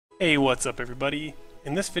Hey, what's up everybody?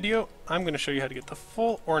 In this video, I'm going to show you how to get the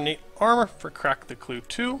full Ornate Armor for Crack the Clue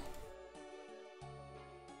 2. You're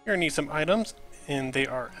going to need some items, and they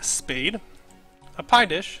are a spade, a pie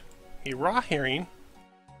dish, a raw herring,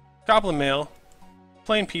 goblin mail,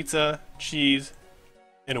 plain pizza, cheese,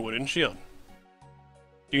 and a wooden shield.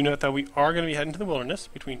 Do note that we are going to be heading to the wilderness,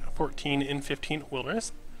 between 14 and 15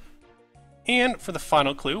 wilderness. And for the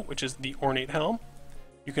final clue, which is the Ornate Helm,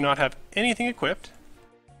 you cannot have anything equipped,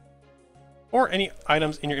 or any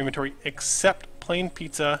items in your inventory except plain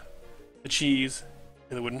pizza, the cheese,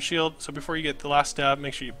 and the wooden shield. So before you get the last stab,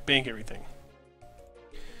 make sure you bank everything.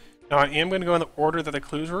 Now I am going to go in the order that the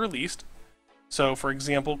clues were released. So for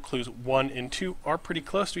example, clues 1 and 2 are pretty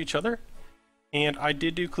close to each other. And I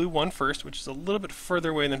did do clue 1 first, which is a little bit further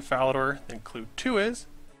away than Falador than clue 2 is.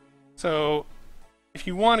 So if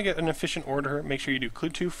you want to get an efficient order, make sure you do clue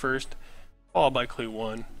 2 first, followed by clue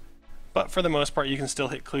 1. But for the most part, you can still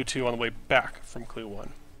hit clue 2 on the way back from clue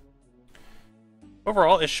 1.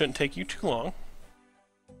 Overall, it shouldn't take you too long.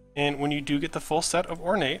 And when you do get the full set of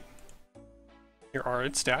Ornate, here are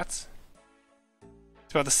its stats.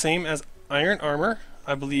 It's about the same as Iron Armor.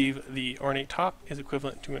 I believe the Ornate Top is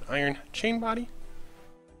equivalent to an Iron Chain Body.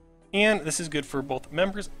 And this is good for both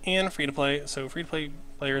members and free-to-play, so free-to-play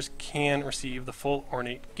players can receive the full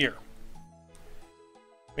Ornate gear.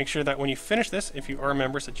 Make sure that when you finish this, if you are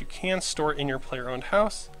members, that you can store it in your player-owned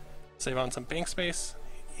house, save on some bank space,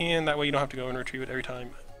 and that way you don't have to go and retrieve it every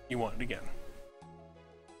time you want it again.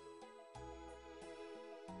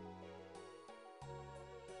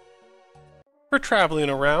 For traveling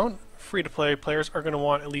around, free-to-play players are going to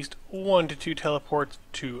want at least 1 to 2 teleports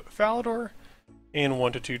to Falador, and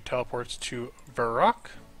 1 to 2 teleports to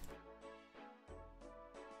Varrock.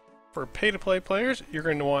 For pay-to-play players, you're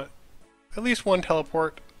going to want at least 1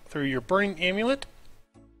 teleport through your Burning Amulet,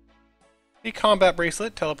 a Combat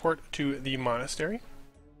Bracelet teleport to the Monastery,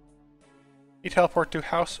 a teleport to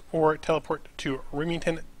House or teleport to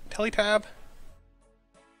Remington Teletab,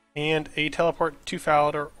 and a teleport to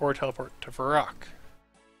Falador or teleport to Varrock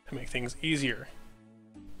to make things easier.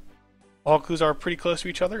 All clues are pretty close to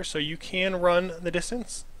each other, so you can run the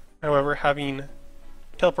distance. However, having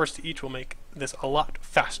teleports to each will make this a lot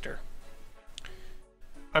faster.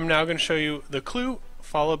 I'm now going to show you the clue,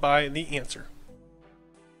 followed by the answer.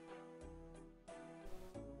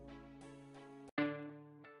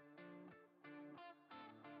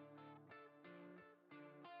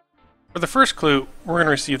 For the first clue, we're going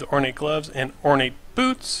to receive the Ornate Gloves and Ornate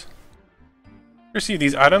Boots. To receive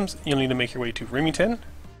these items, you'll need to make your way to Remington.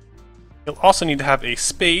 You'll also need to have a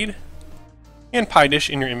spade and pie dish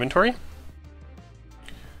in your inventory.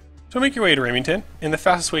 So make your way to Remington, and the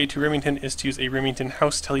fastest way to Remington is to use a Remington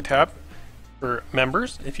House Teletab for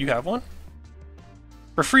members, if you have one.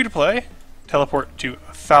 For free to play, teleport to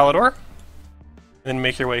Falador, then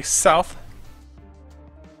make your way south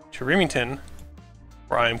to Remington,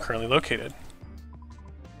 where I am currently located.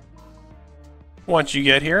 Once you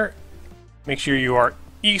get here, make sure you are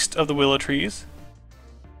east of the willow trees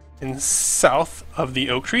and south of the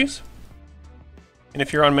oak trees. And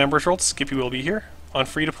if you're on members roll, Skippy will be here. On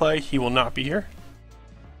free to play, he will not be here.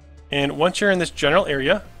 And once you're in this general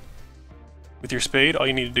area, with your spade, all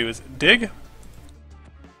you need to do is dig,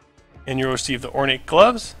 and you'll receive the Ornate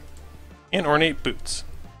Gloves and Ornate Boots.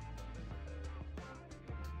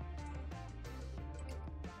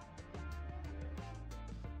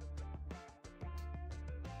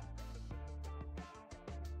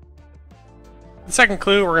 The second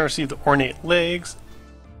clue, we're going to receive the Ornate Legs.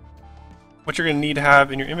 What you're going to need to have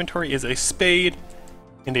in your inventory is a spade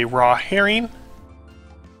and a raw herring.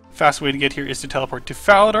 Fast way to get here is to teleport to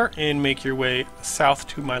Falador and make your way south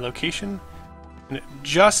to my location. And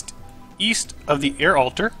just east of the air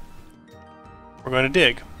altar, we're going to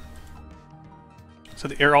dig. So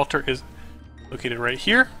the air altar is located right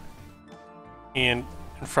here. And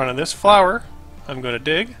in front of this flower, I'm going to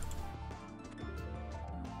dig.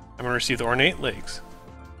 I'm going to receive the Ornate Legs.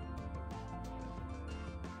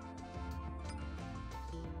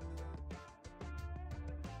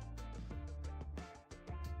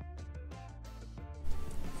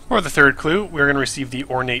 For the third clue, we're going to receive the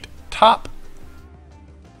Ornate Top.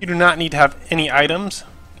 You do not need to have any items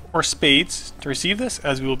or spades to receive this,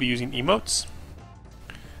 as we will be using emotes.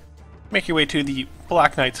 Make your way to the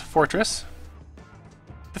Black Knight's Fortress.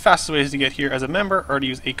 The fastest ways to get here as a member are to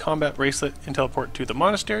use a Combat Bracelet and teleport to the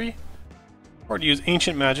Monastery, or to use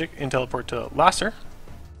Ancient Magic and teleport to Lasser.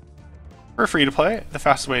 For free to play, the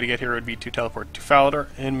fastest way to get here would be to teleport to Falador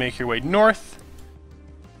and make your way north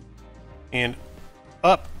and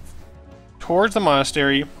up towards the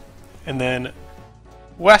monastery, and then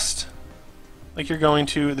west like you're going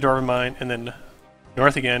to the Dwarven Mine and then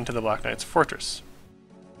north again to the Black Knight's Fortress.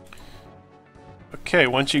 Okay,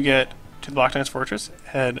 once you get to the Black Knight's Fortress,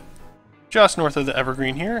 head just north of the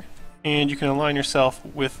Evergreen here, and you can align yourself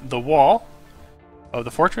with the wall of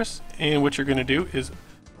the fortress, and what you're going to do is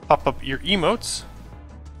pop up your emotes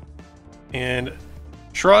and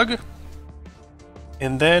shrug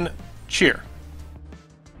and then cheer.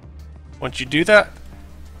 Once you do that,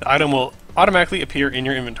 the item will automatically appear in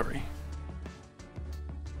your inventory.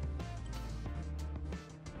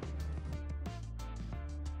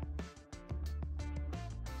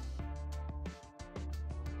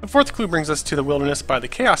 The fourth clue brings us to the wilderness by the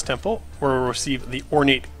Chaos Temple, where we'll receive the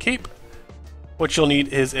Ornate Cape. What you'll need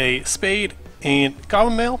is a Spade and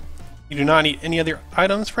Goblin Mail. You do not need any other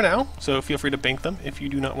items for now, so feel free to bank them if you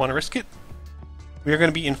do not want to risk it. We are going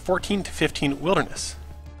to be in 14 to 15 Wilderness.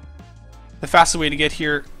 The fastest way to get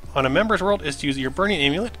here on a member's world is to use your Burning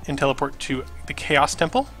Amulet and teleport to the Chaos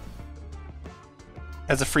Temple.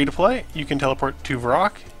 As a free-to-play, you can teleport to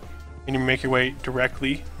Varrock, and you make your way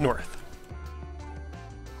directly north.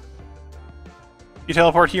 You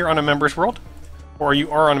teleport here on a member's world, or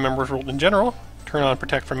you are on a member's world in general, turn on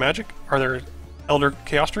Protect from Magic. Are there Elder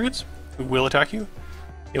Chaos Druids who will attack you?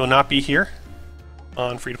 They will not be here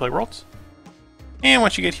on free-to-play worlds. And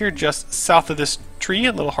once you get here, just south of this tree,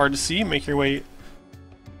 a little hard to see, make your way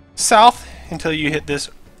south until you hit this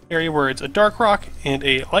area where it's a dark rock and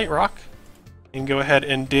a light rock, and go ahead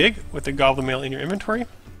and dig with the Goblin Mail in your inventory,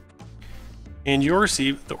 and you'll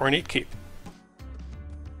receive the Ornate Cape.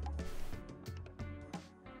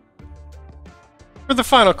 For the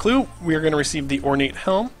final clue, we are going to receive the Ornate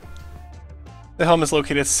Helm. The helm is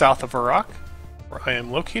located south of Varrock, where I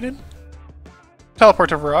am located. Teleport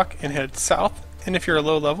to Varrock and head south, and if you're a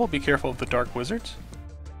low level, be careful of the Dark Wizards.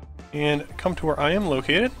 And come to where I am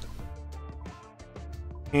located.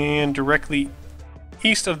 And directly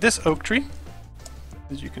east of this oak tree,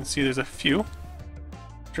 as you can see there's a few,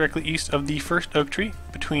 directly east of the first oak tree,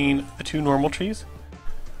 between the two normal trees,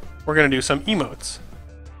 we're going to do some emotes.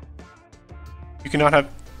 You cannot have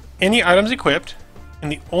any items equipped,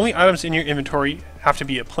 and the only items in your inventory have to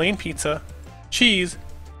be a plain pizza, cheese,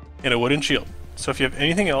 and a wooden shield. So if you have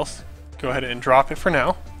anything else, go ahead and drop it for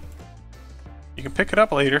now. You can pick it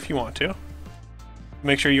up later if you want to.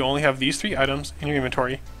 Make sure you only have these 3 items in your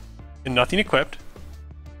inventory and nothing equipped.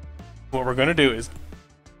 What we're going to do is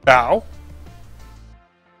bow,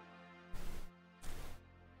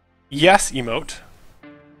 yes emote,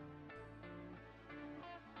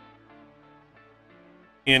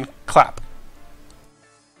 and clap.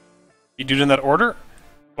 You do it in that order,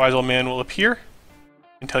 Wise Old Man will appear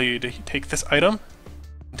and tell you to take this item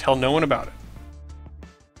and tell no one about it.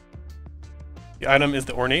 The item is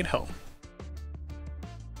the Ornate Helm.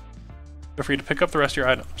 Feel free to pick up the rest of your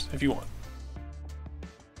items if you want.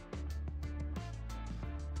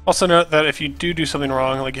 Also note that if you do something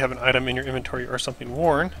wrong, like you have an item in your inventory or something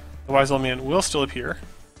worn, the Wise Old Man will still appear.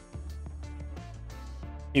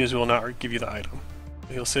 He will not give you the item.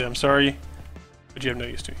 He'll say, I'm sorry, but you have no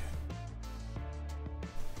use to it.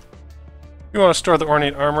 If you want to store the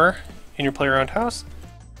Ornate Armor in your play-around house,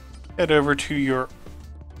 head over to your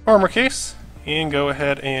armor case and go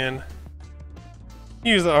ahead and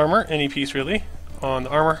use the armor, any piece really, on the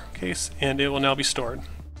armor case, and it will now be stored.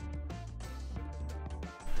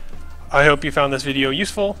 I hope you found this video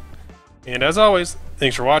useful, and as always,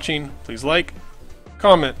 thanks for watching. Please like,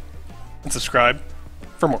 comment, and subscribe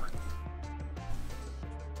for more.